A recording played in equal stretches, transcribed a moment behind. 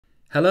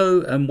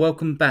Hello and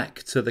welcome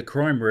back to the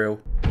Crime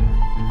Reel.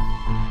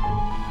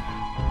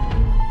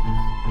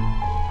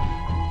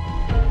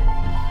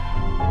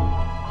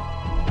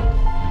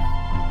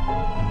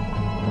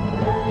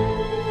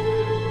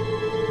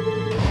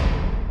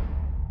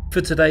 For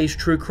today's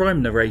true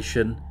crime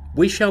narration,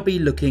 we shall be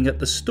looking at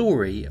the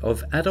story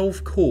of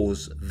Adolf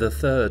Coors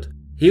III.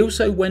 He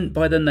also went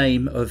by the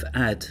name of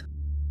Ad.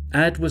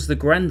 Ad was the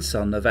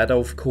grandson of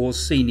Adolf Coors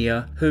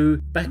Sr.,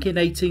 who, back in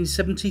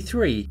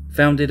 1873,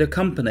 founded a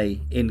company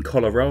in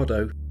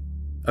Colorado.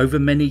 Over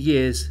many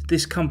years,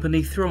 this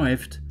company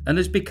thrived and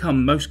has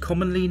become most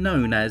commonly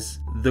known as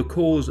the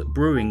Coors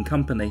Brewing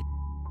Company.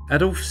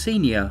 Adolf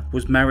Sr.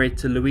 was married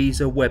to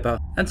Louisa Weber,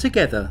 and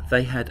together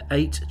they had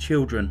 8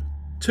 children.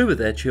 2 of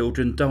their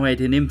children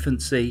died in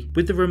infancy,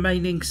 with the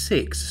remaining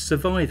 6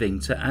 surviving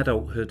to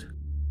adulthood.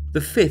 The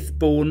 5th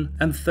born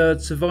and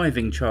 3rd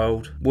surviving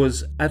child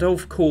was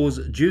Adolf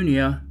Coors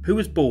Jr., who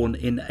was born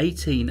in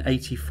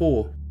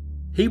 1884.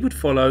 He would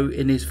follow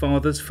in his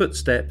father's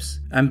footsteps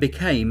and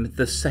became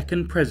the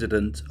 2nd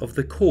president of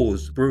the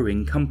Coors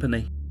Brewing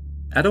Company.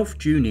 Adolf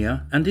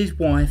Jr. and his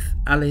wife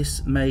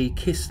Alice May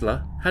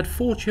Kistler had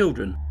 4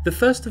 children, the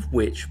first of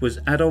which was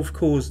Adolf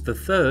Coors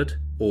III,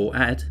 or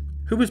Ad,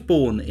 who was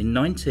born in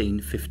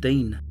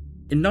 1915.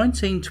 In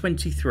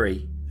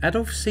 1923,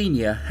 Adolf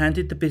Sr.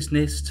 handed the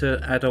business to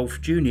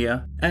Adolf Jr.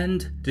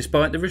 and,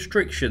 despite the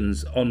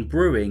restrictions on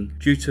brewing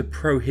due to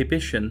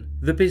prohibition,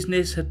 the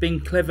business had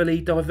been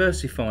cleverly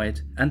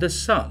diversified and as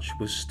such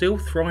was still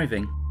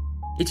thriving.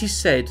 It is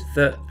said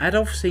that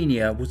Adolf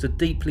Sr. was a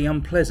deeply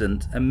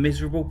unpleasant and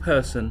miserable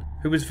person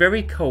who was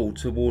very cold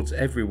towards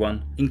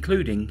everyone,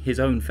 including his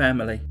own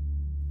family.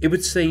 It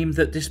would seem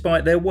that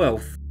despite their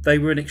wealth, they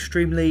were an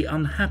extremely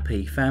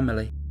unhappy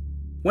family.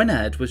 When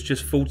Ad was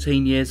just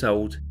 14 years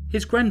old,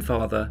 his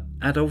grandfather,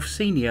 Adolf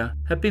Sr.,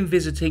 had been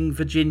visiting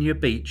Virginia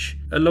Beach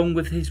along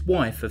with his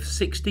wife of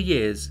 60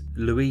 years,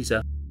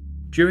 Louisa.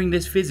 During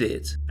this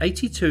visit,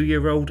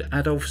 82-year-old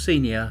Adolf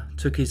Sr.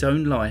 took his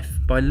own life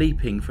by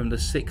leaping from the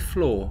 6th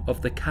floor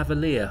of the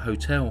Cavalier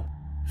Hotel.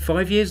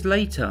 5 years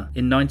later,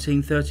 in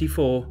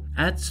 1934,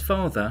 Ad's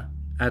father,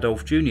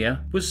 Adolf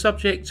Jr., was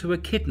subject to a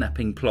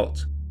kidnapping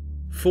plot.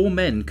 4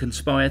 men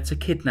conspired to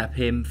kidnap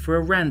him for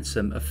a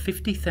ransom of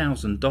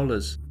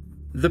 $50,000.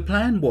 The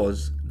plan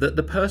was that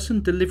the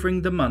person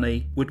delivering the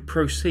money would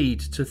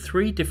proceed to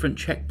 3 different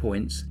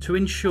checkpoints to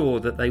ensure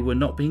that they were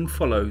not being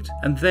followed,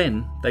 and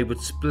then they would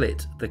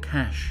split the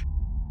cash.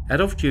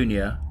 Adolf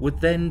Jr.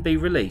 would then be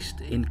released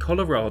in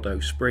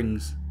Colorado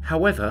Springs.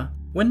 However,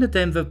 when the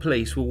Denver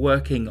police were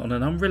working on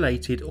an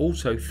unrelated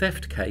auto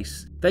theft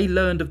case, they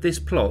learned of this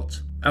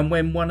plot, and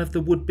when one of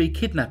the would-be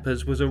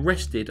kidnappers was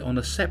arrested on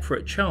a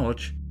separate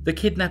charge, the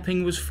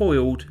kidnapping was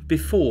foiled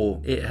before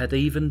it had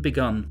even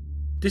begun.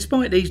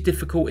 Despite these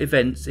difficult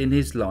events in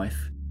his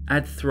life,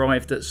 Ad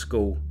thrived at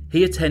school.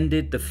 He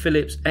attended the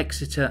Phillips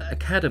Exeter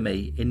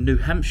Academy in New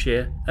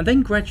Hampshire and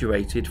then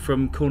graduated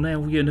from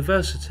Cornell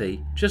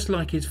University, just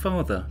like his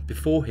father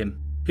before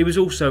him. He was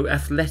also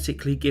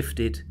athletically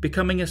gifted,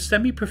 becoming a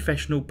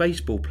semi-professional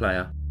baseball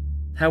player.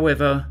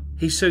 However,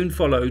 he soon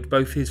followed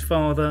both his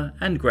father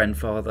and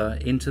grandfather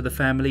into the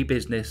family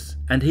business,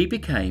 and he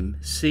became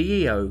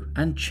CEO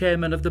and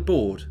chairman of the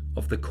board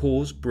of the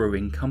Coors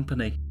Brewing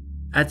Company.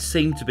 Ad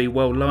seemed to be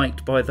well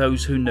liked by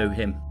those who knew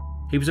him.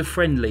 He was a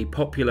friendly,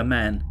 popular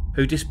man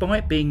who,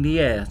 despite being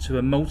the heir to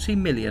a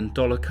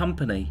multi-million-dollar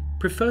company,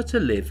 preferred to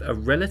live a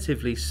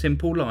relatively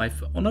simple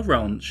life on a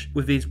ranch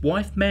with his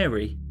wife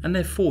Mary and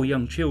their 4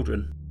 young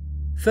children.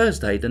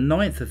 Thursday, the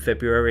 9th of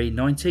February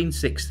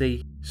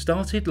 1960,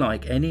 started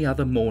like any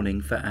other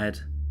morning for Ad.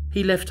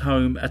 He left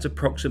home at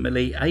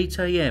approximately 8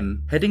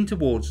 a.m, heading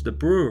towards the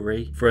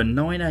brewery for a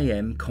 9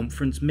 a.m.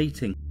 conference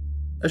meeting.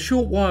 A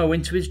short while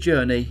into his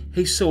journey,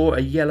 he saw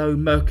a yellow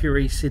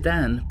Mercury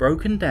sedan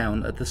broken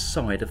down at the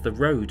side of the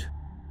road.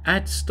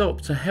 Ad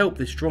stopped to help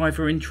this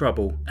driver in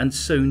trouble and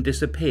soon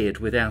disappeared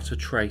without a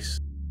trace.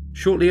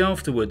 Shortly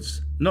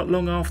afterwards, not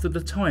long after the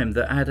time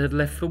that Ad had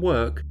left for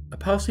work, a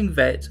passing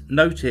vet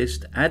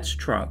noticed Ad's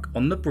truck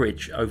on the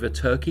bridge over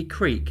Turkey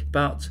Creek,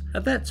 but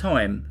at that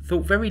time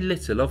thought very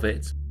little of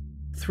it.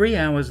 3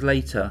 hours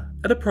later,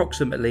 at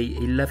approximately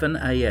 11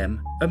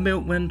 a.m, a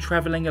milkman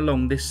travelling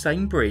along this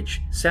same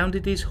bridge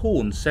sounded his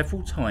horn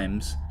several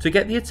times to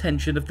get the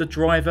attention of the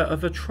driver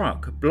of a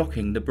truck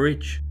blocking the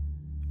bridge.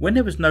 When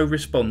there was no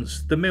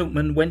response, the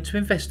milkman went to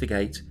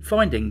investigate,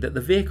 finding that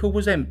the vehicle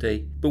was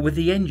empty but with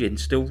the engine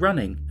still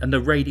running and the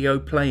radio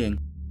playing.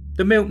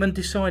 The milkman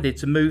decided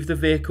to move the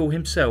vehicle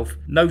himself,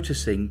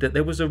 noticing that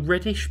there was a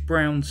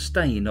reddish-brown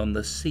stain on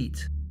the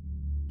seat.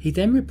 He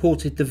then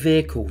reported the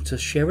vehicle to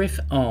Sheriff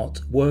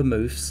Art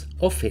Wormuth's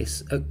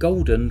office at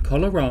Golden,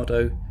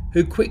 Colorado,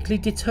 who quickly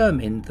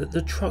determined that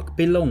the truck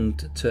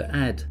belonged to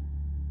Ad.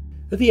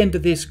 At the end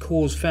of this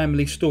Coors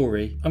family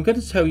story, I'm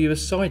going to tell you a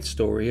side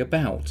story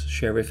about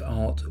Sheriff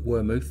Art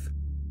Wormuth.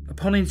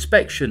 Upon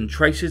inspection,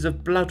 traces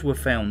of blood were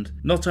found,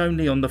 not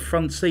only on the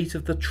front seat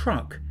of the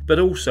truck, but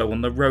also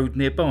on the road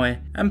nearby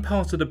and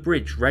part of the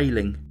bridge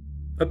railing.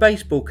 A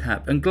baseball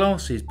cap and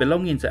glasses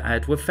belonging to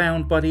Ad were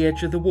found by the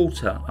edge of the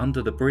water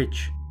under the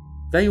bridge.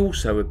 They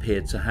also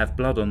appeared to have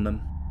blood on them.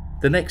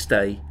 The next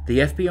day, the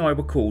FBI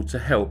were called to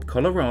help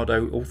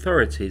Colorado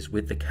authorities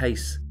with the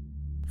case.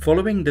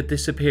 Following the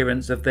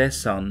disappearance of their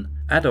son,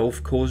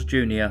 Adolph Coors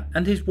Jr.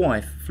 and his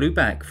wife flew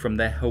back from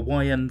their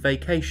Hawaiian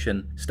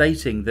vacation,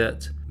 stating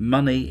that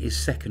money is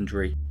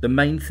secondary. The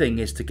main thing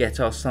is to get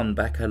our son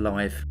back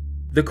alive.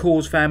 The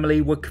Coors family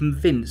were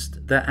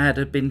convinced that Ad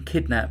had been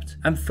kidnapped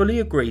and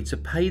fully agreed to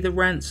pay the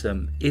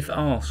ransom if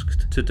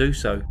asked to do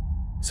so.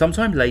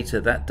 Sometime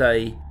later that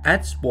day,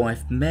 Ad's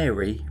wife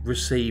Mary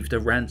received a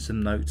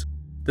ransom note.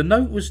 The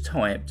note was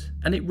typed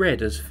and it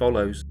read as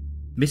follows: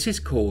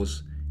 Mrs.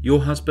 Coors,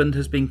 your husband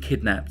has been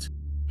kidnapped.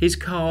 His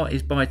car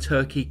is by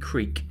Turkey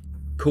Creek.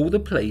 Call the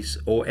police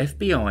or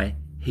FBI,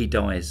 he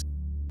dies.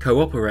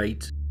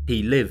 Cooperate,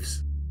 he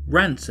lives.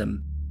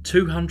 Ransom,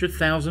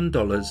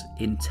 $200,000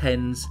 in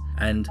 10s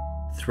and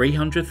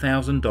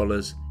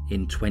 $300,000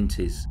 in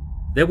 20s.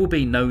 There will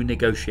be no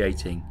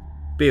negotiating.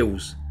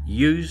 Bills,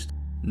 used,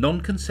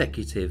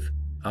 non-consecutive,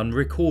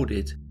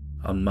 unrecorded,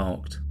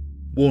 unmarked.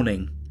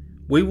 Warning,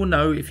 we will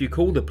know if you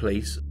call the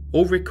police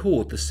or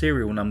record the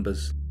serial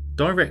numbers.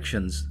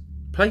 Directions,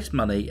 place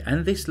money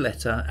and this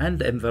letter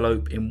and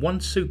envelope in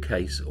one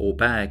suitcase or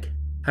bag.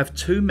 Have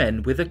 2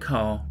 men with a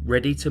car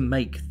ready to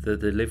make the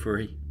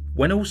delivery.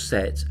 When all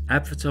set,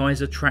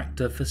 advertise a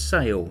tractor for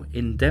sale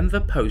in Denver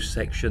Post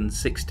Section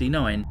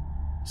 69.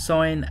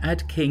 Sign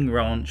Ad King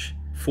Ranch,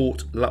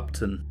 Fort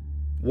Lupton.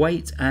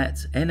 Wait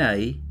at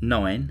NA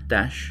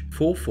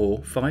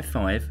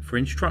 9-4455 for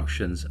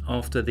instructions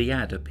after the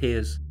ad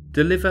appears.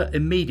 Deliver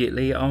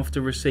immediately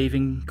after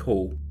receiving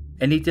call.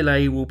 Any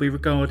delay will be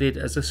regarded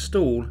as a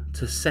stall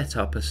to set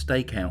up a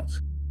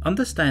stakeout.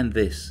 Understand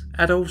this,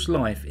 Adolph's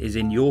life is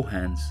in your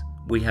hands.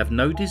 We have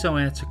no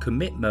desire to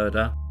commit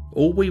murder.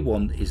 All we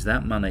want is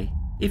that money.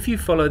 If you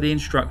follow the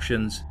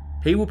instructions,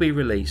 he will be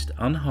released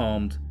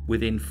unharmed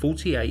within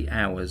 48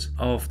 hours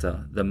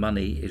after the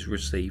money is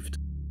received.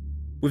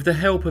 With the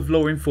help of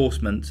law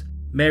enforcement,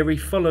 Mary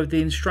followed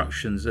the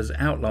instructions as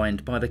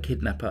outlined by the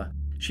kidnapper.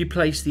 She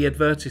placed the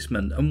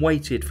advertisement and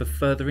waited for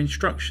further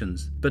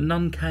instructions, but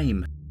none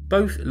came.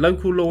 Both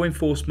local law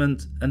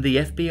enforcement and the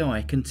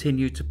FBI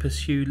continued to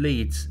pursue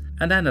leads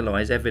and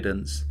analyse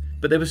evidence,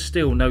 but there was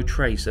still no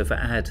trace of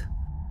Ad.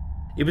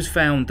 It was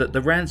found that the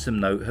ransom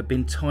note had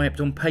been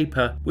typed on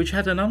paper which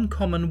had an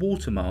uncommon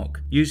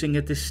watermark using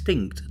a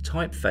distinct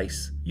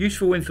typeface.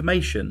 Useful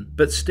information,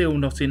 but still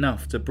not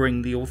enough to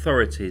bring the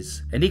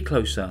authorities any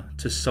closer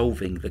to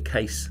solving the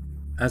case.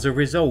 As a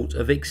result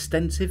of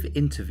extensive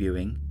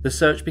interviewing, the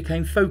search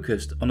became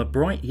focused on a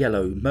bright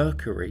yellow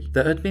Mercury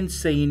that had been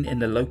seen in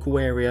the local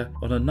area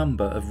on a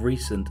number of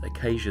recent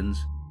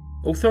occasions.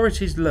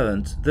 Authorities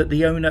learned that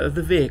the owner of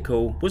the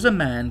vehicle was a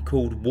man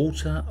called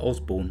Walter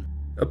Osborne.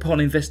 Upon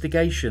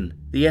investigation,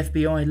 the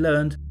FBI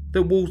learned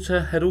that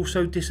Walter had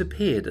also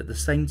disappeared at the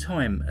same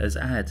time as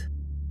Ad.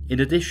 In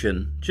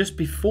addition, just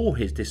before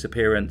his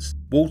disappearance,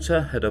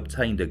 Walter had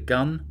obtained a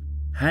gun,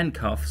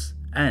 handcuffs,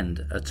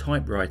 and a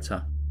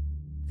typewriter.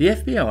 The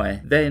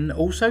FBI then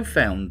also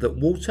found that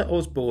Walter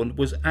Osborne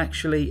was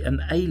actually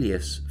an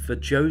alias for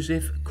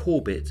Joseph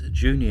Corbett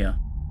Jr.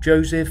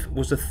 Joseph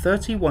was a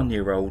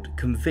 31-year-old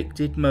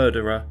convicted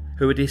murderer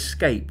who had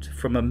escaped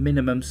from a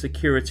minimum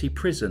security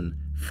prison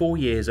 4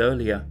 years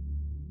earlier.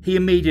 He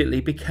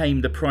immediately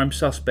became the prime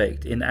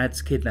suspect in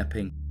Ad's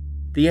kidnapping.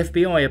 The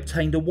FBI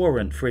obtained a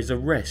warrant for his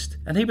arrest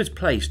and he was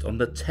placed on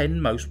the 10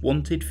 most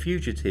wanted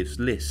fugitives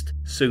list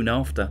soon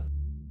after.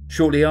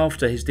 Shortly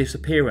after his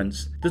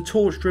disappearance, the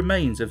torched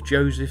remains of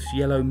Joseph's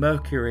yellow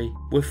Mercury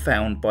were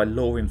found by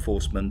law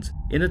enforcement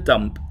in a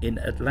dump in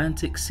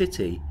Atlantic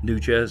City, New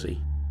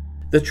Jersey.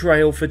 The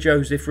trail for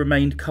Joseph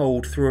remained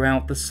cold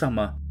throughout the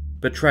summer,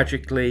 but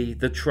tragically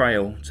the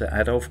trail to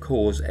Adolph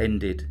Coors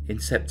ended in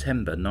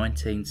September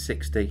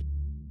 1960.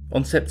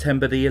 On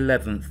September the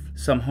 11th,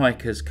 some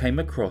hikers came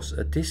across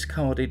a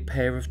discarded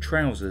pair of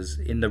trousers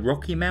in the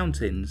Rocky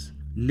Mountains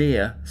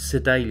near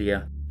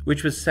Sedalia,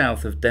 which was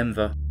south of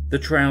Denver. The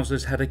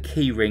trousers had a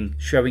keyring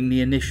showing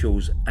the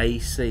initials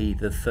AC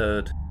the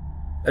 3rd.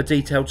 A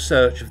detailed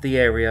search of the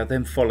area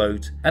then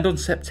followed, and on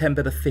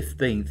September the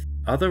 15th,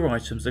 other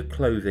items of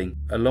clothing,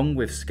 along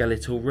with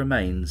skeletal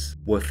remains,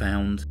 were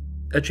found.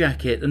 A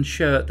jacket and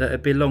shirt that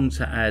had belonged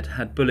to Ad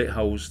had bullet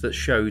holes that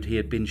showed he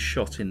had been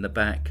shot in the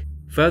back.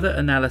 Further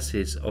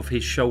analysis of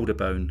his shoulder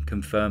bone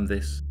confirmed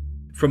this.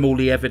 From all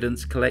the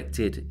evidence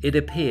collected, it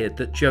appeared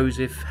that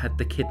Joseph had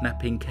the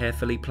kidnapping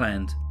carefully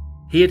planned.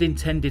 He had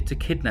intended to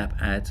kidnap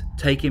Ad,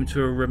 take him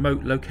to a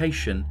remote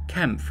location,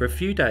 camp for a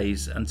few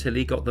days until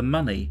he got the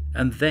money,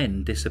 and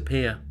then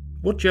disappear.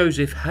 What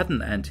Joseph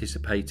hadn't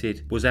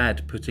anticipated was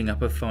Ad putting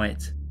up a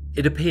fight.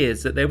 It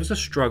appears that there was a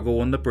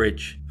struggle on the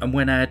bridge, and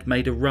when Ad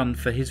made a run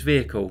for his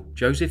vehicle,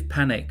 Joseph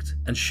panicked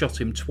and shot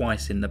him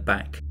twice in the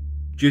back.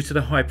 Due to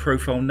the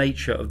high-profile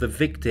nature of the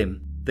victim,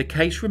 the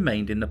case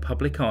remained in the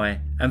public eye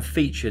and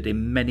featured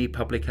in many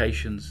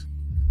publications.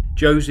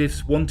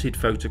 Joseph's wanted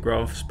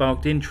photograph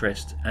sparked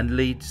interest and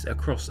leads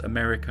across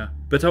America.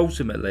 but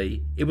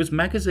ultimately it was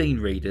magazine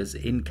readers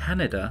in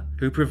Canada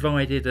who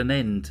provided an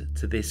end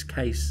to this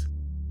case.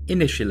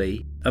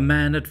 Initially, a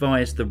man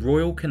advised the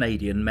Royal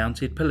Canadian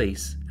Mounted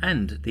Police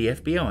and the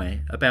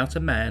FBI about a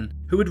man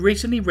who had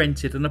recently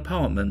rented an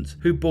apartment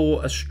who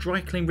bore a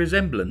striking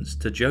resemblance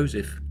to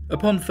Joseph.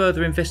 Upon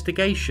further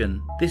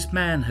investigation, this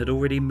man had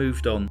already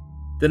moved on.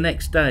 The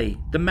next day,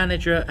 the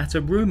manager at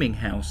a rooming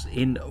house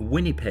in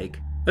Winnipeg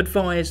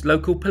advised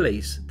local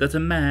police that a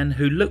man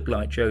who looked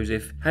like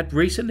Joseph had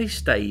recently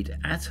stayed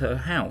at her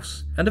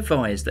house and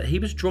advised that he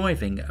was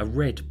driving a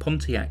red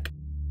Pontiac.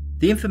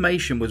 The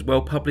information was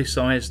well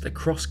publicised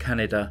across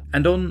Canada,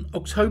 and on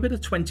October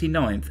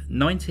 29th,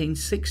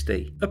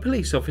 1960, a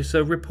police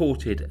officer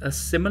reported a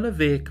similar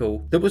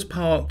vehicle that was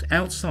parked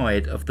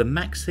outside of the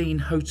Maxine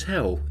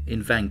Hotel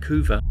in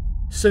Vancouver.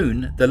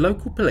 Soon, the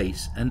local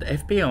police and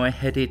FBI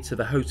headed to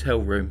the hotel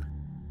room.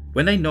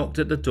 When they knocked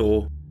at the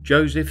door,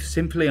 Joseph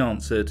simply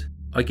answered,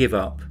 "I give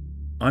up.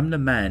 I'm the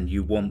man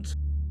you want."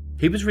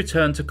 He was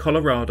returned to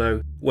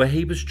Colorado, where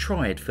he was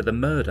tried for the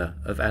murder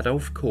of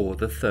Adolph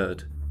Coors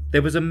III.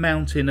 There was a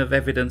mountain of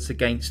evidence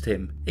against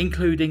him,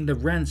 including the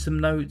ransom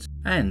note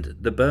and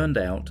the burned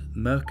out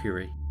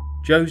Mercury.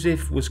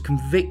 Joseph was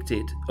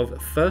convicted of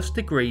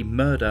first-degree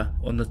murder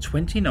on the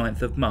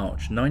 29th of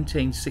March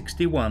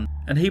 1961,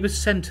 and he was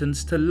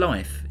sentenced to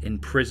life in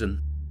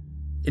prison.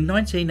 In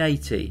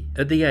 1980,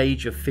 at the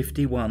age of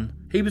 51,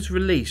 he was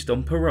released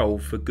on parole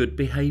for good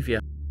behaviour.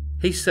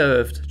 He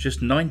served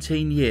just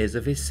 19 years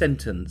of his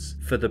sentence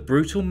for the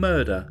brutal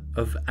murder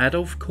of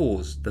Adolph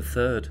Coors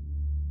III.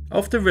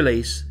 After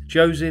release,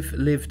 Joseph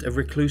lived a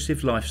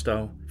reclusive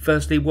lifestyle,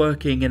 firstly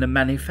working in a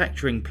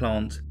manufacturing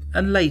plant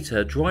and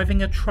later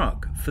driving a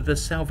truck for the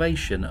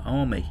Salvation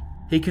Army.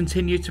 He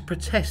continued to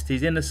protest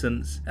his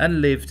innocence and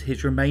lived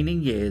his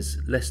remaining years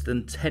less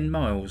than 10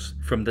 miles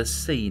from the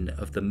scene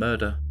of the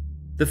murder.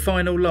 The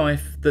final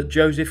life that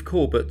Joseph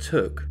Corbett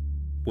took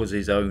was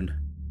his own.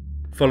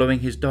 Following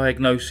his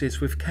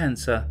diagnosis with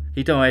cancer,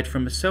 he died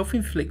from a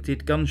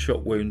self-inflicted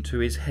gunshot wound to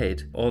his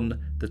head on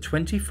the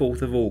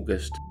 24th of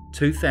August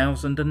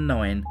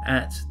 2009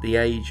 at the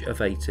age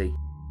of 80.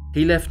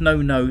 He left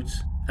no note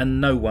and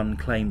no one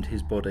claimed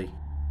his body.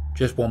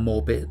 Just one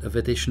more bit of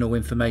additional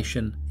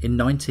information. In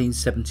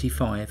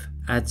 1975,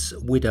 Ad's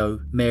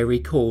widow, Mary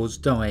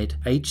Coors, died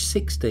aged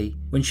 60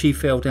 when she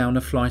fell down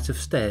a flight of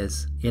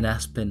stairs in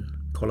Aspen,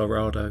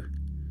 Colorado.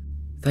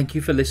 Thank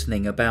you for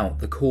listening about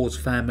the Coors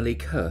family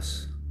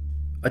curse.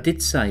 I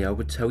did say I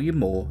would tell you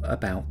more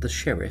about the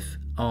sheriff,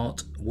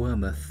 Art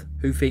Wormuth,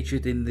 who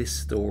featured in this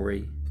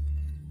story.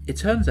 It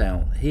turns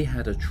out he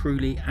had a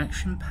truly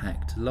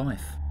action-packed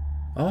life.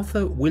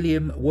 Arthur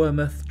William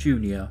Wormuth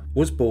Jr.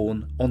 was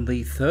born on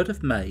the 3rd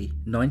of May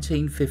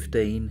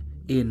 1915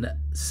 in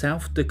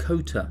South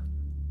Dakota.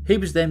 He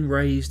was then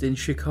raised in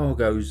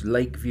Chicago's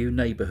Lakeview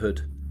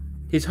neighborhood.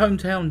 His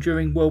hometown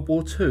during World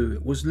War II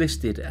was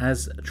listed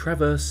as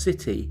Traverse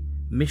City,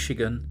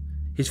 Michigan.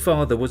 His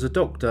father was a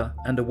doctor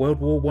and a World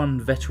War I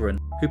veteran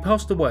who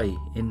passed away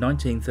in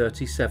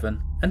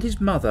 1937, and his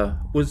mother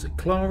was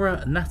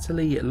Clara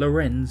Natalie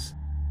Lorenz.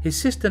 His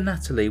sister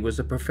Natalie was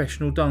a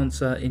professional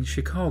dancer in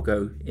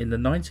Chicago in the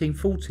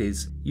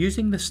 1940s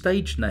using the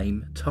stage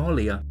name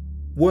Talia.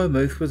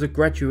 Wormuth was a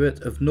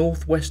graduate of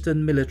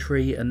Northwestern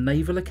Military and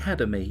Naval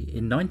Academy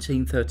in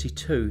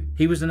 1932.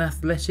 He was an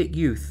athletic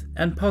youth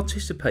and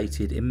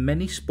participated in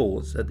many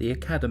sports at the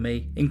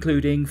academy,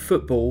 including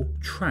football,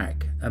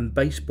 track and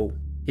baseball.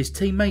 His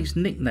teammates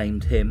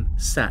nicknamed him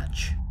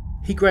Satch.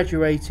 He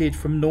graduated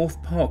from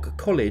North Park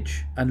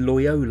College and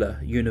Loyola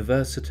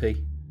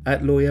University.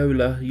 At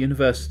Loyola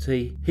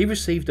University, he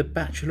received a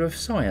Bachelor of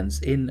Science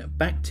in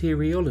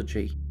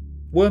Bacteriology.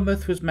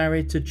 Wormuth was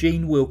married to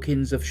Jean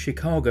Wilkins of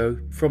Chicago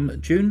from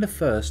June 1,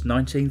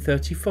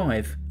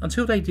 1935,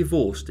 until they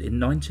divorced in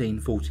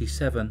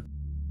 1947.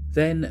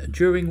 Then,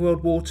 during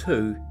World War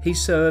II, he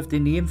served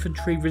in the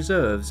infantry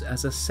reserves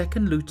as a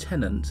second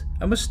lieutenant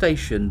and was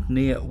stationed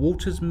near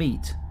Walters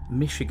Meet,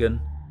 Michigan.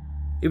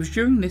 It was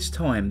during this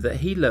time that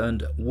he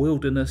learned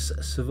wilderness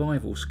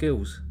survival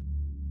skills.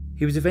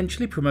 He was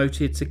eventually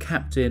promoted to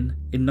captain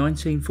in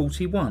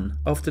 1941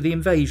 after the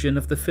invasion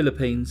of the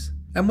Philippines,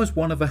 and was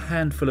one of a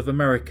handful of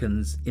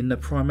Americans in the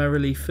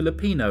primarily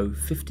Filipino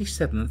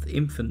 57th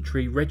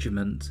Infantry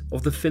Regiment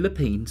of the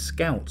Philippine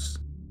Scouts.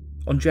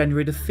 On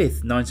January 5,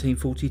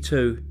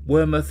 1942,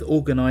 Wormuth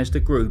organised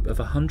a group of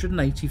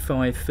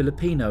 185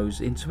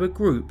 Filipinos into a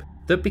group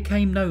that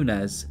became known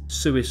as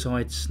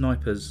Suicide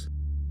Snipers.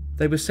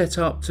 They were set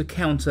up to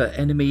counter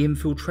enemy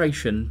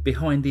infiltration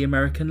behind the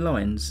American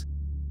lines.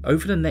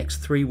 Over the next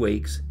 3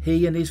 weeks,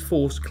 he and his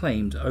force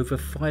claimed over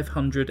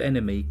 500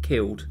 enemy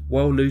killed,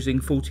 while losing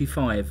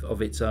 45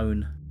 of its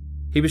own.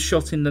 He was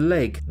shot in the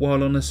leg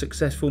while on a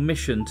successful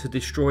mission to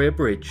destroy a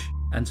bridge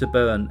and to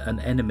burn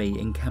an enemy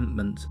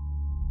encampment.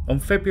 On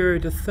February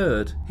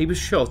 3rd, he was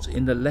shot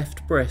in the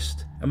left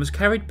breast and was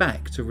carried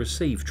back to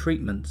receive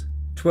treatment.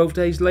 12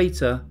 days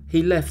later,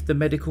 he left the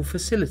medical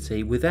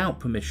facility without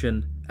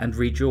permission and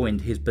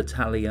rejoined his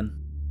battalion.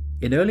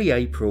 In early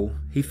April,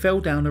 he fell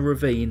down a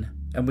ravine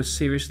and was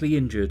seriously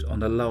injured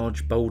on a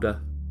large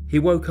boulder. He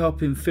woke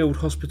up in Field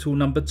Hospital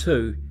No.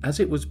 2 as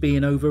it was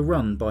being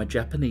overrun by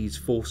Japanese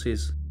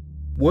forces.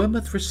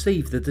 Wormuth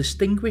received the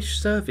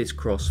Distinguished Service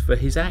Cross for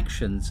his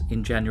actions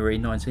in January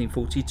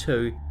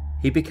 1942.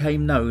 He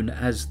became known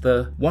as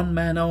the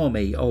one-man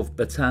army of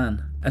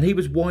Bataan, and he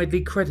was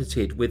widely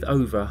credited with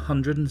over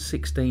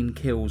 116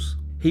 kills.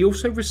 He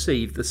also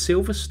received the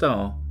Silver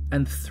Star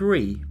and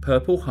 3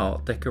 Purple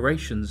Heart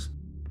decorations.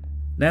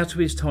 Now to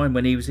his time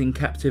when he was in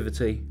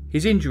captivity.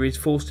 His injuries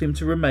forced him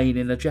to remain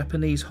in a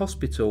Japanese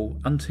hospital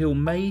until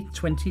May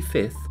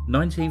 25,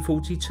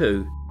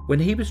 1942, when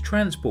he was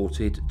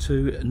transported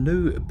to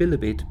New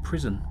Bilibid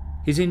prison.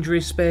 His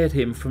injuries spared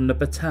him from the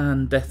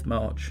Bataan death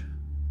march.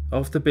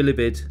 After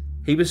Bilibid,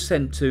 he was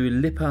sent to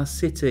Lipa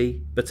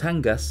City,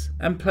 Batangas,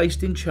 and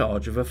placed in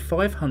charge of a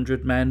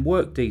 500-man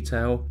work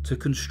detail to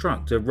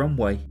construct a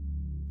runway.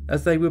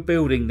 As they were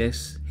building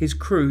this, his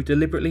crew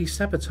deliberately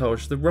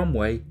sabotaged the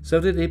runway so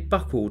that it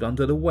buckled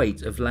under the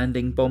weight of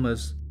landing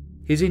bombers.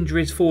 His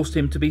injuries forced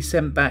him to be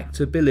sent back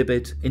to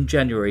Bilibid in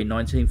January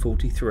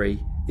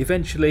 1943.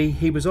 Eventually,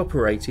 he was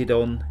operated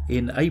on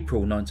in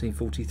April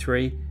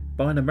 1943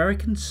 by an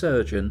American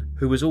surgeon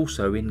who was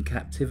also in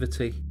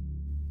captivity.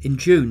 In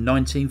June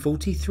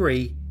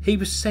 1943, he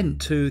was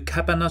sent to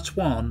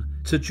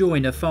Cabanatuan to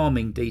join a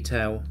farming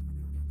detail.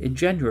 In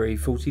January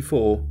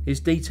 1944, his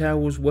detail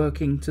was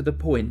working to the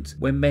point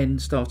when men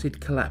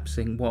started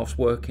collapsing whilst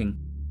working.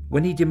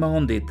 When he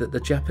demanded that the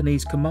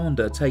Japanese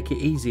commander take it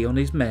easy on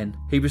his men,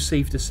 he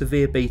received a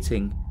severe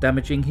beating,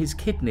 damaging his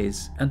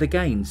kidneys and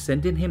again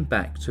sending him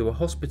back to a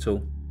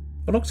hospital.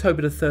 On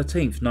October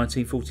 13,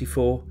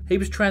 1944, he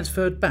was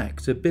transferred back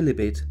to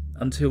Bilibid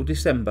until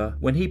December,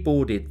 when he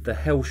boarded the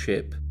hell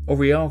ship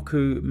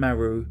Oriaku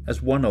Maru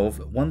as one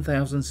of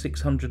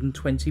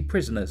 1,620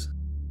 prisoners.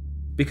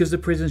 Because the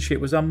prison ship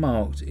was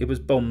unmarked, it was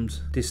bombed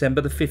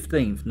December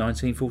 15,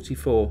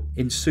 1944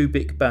 in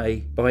Subic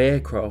Bay by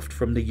aircraft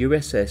from the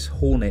USS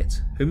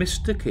Hornet, who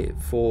mistook it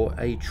for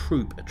a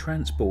troop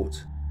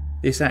transport.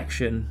 This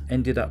action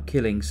ended up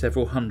killing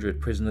several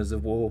hundred prisoners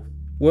of war.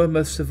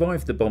 Wormuth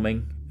survived the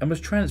bombing and was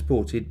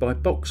transported by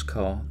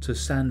boxcar to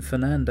San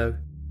Fernando.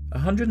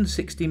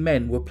 160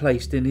 men were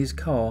placed in his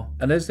car,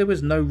 and as there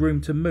was no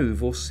room to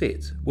move or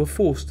sit, were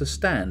forced to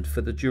stand for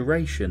the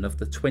duration of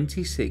the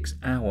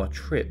 26-hour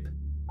trip.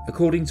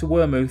 According to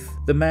Wormuth,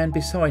 the man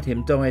beside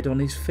him died on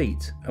his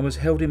feet and was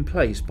held in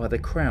place by the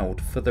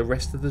crowd for the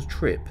rest of the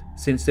trip,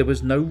 since there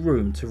was no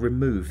room to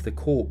remove the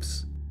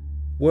corpse.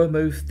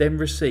 Wormuth then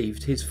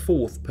received his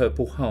 4th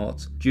Purple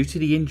Heart due to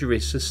the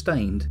injuries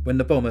sustained when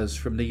the bombers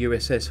from the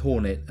USS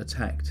Hornet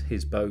attacked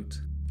his boat.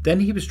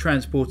 Then he was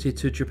transported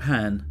to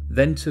Japan,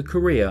 then to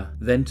Korea,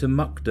 then to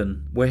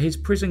Mukden, where his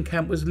prison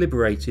camp was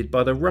liberated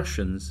by the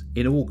Russians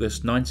in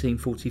August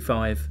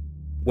 1945.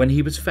 When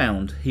he was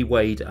found, he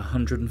weighed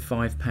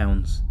 105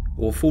 pounds,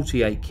 or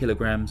 48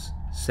 kilograms,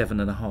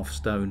 7.5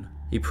 stone.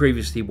 He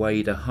previously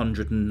weighed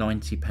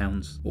 190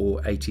 pounds,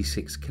 or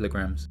 86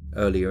 kilograms,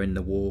 earlier in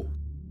the war.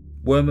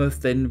 Wormuth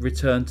then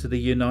returned to the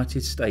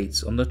United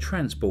States on the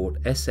transport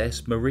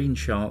SS Marine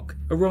Shark,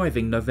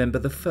 arriving November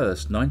 1,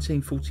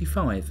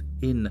 1945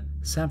 in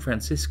San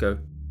Francisco.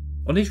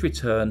 On his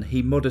return,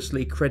 he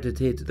modestly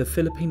credited the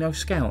Filipino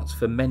scouts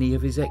for many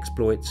of his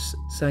exploits,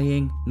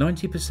 saying,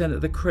 "90% of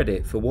the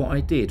credit for what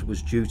I did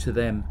was due to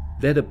them.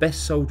 They're the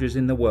best soldiers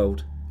in the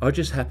world. I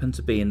just happened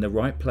to be in the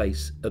right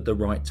place at the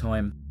right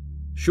time."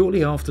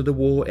 Shortly after the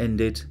war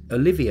ended,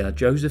 Olivia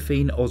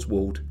Josephine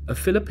Oswald, a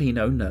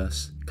Filipino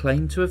nurse,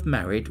 claimed to have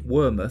married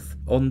Wormuth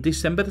on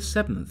December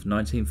 7,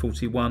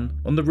 1941,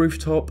 on the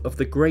rooftop of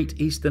the Great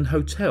Eastern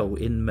Hotel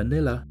in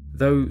Manila,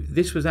 though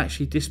this was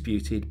actually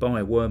disputed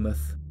by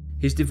Wormuth.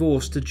 His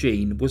divorce to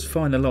Jean was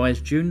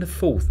finalised June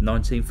 4,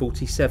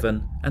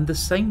 1947, and the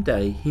same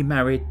day he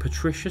married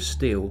Patricia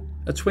Steele,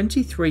 a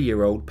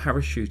 23-year-old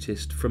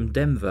parachutist from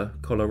Denver,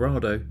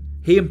 Colorado.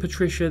 He and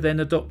Patricia then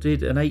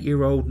adopted an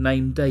 8-year-old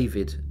named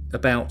David,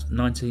 about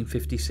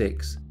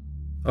 1956.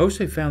 I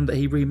also found that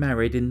he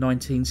remarried in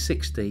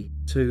 1960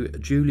 to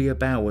Julia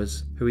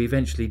Bowers, who he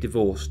eventually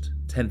divorced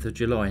 10th of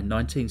July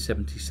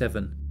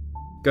 1977.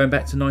 Going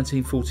back to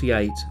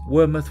 1948,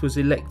 Wormuth was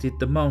elected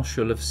the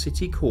Marshal of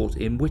City Court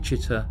in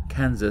Wichita,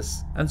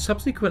 Kansas, and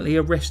subsequently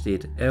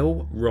arrested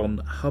L. Ron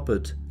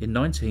Hubbard in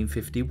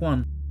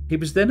 1951. He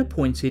was then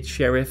appointed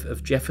Sheriff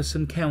of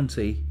Jefferson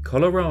County,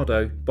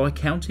 Colorado, by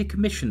county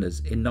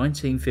commissioners in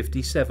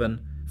 1957,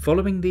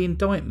 following the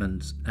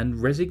indictment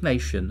and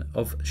resignation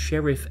of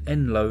Sheriff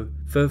Enlow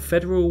for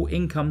federal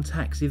income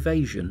tax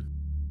evasion.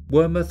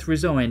 Wormuth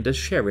resigned as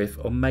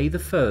sheriff on May 1,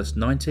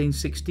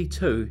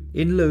 1962,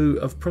 in lieu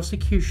of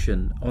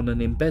prosecution on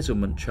an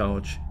embezzlement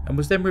charge, and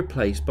was then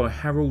replaced by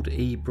Harold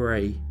E.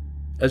 Bray.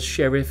 As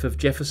Sheriff of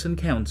Jefferson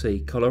County,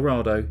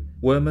 Colorado,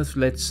 Wormuth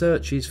led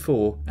searches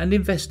for and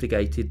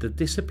investigated the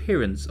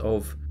disappearance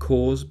of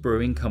Coors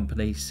Brewing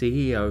Company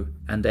CEO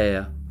and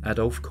heir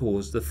Adolph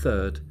Coors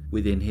III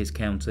within his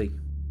county.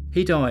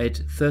 He died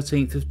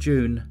 13th of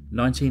June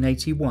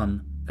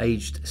 1981,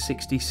 aged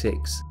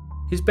 66.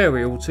 His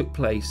burial took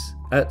place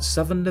at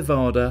Southern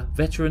Nevada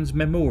Veterans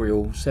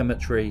Memorial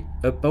Cemetery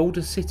at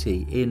Boulder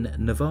City in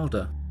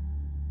Nevada.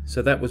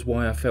 So that was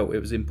why I felt it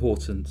was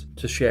important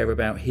to share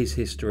about his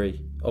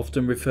history,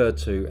 often referred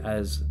to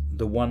as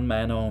the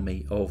one-man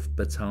army of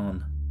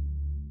Bataan.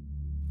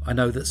 I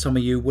know that some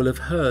of you will have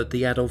heard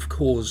the Adolf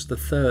Coors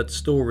III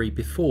story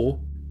before,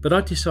 but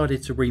I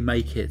decided to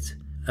remake it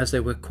as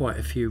there were quite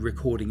a few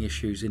recording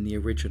issues in the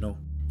original.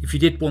 If you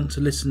did want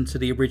to listen to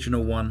the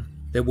original one,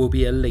 there will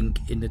be a link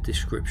in the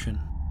description.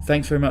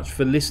 Thanks very much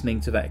for listening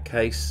to that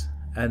case,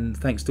 and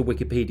thanks to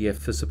Wikipedia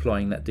for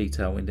supplying that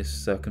detail in this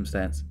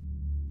circumstance.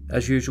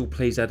 As usual,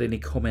 please add any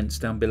comments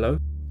down below,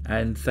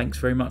 and thanks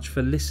very much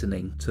for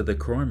listening to The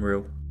Crime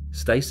Reel.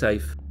 Stay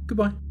safe.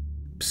 Goodbye.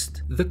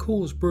 Psst. The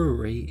Coors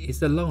Brewery is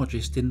the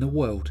largest in the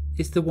world.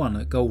 It's the one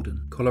at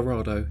Golden,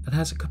 Colorado, and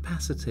has a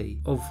capacity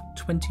of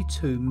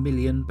 22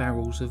 million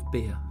barrels of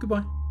beer.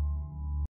 Goodbye.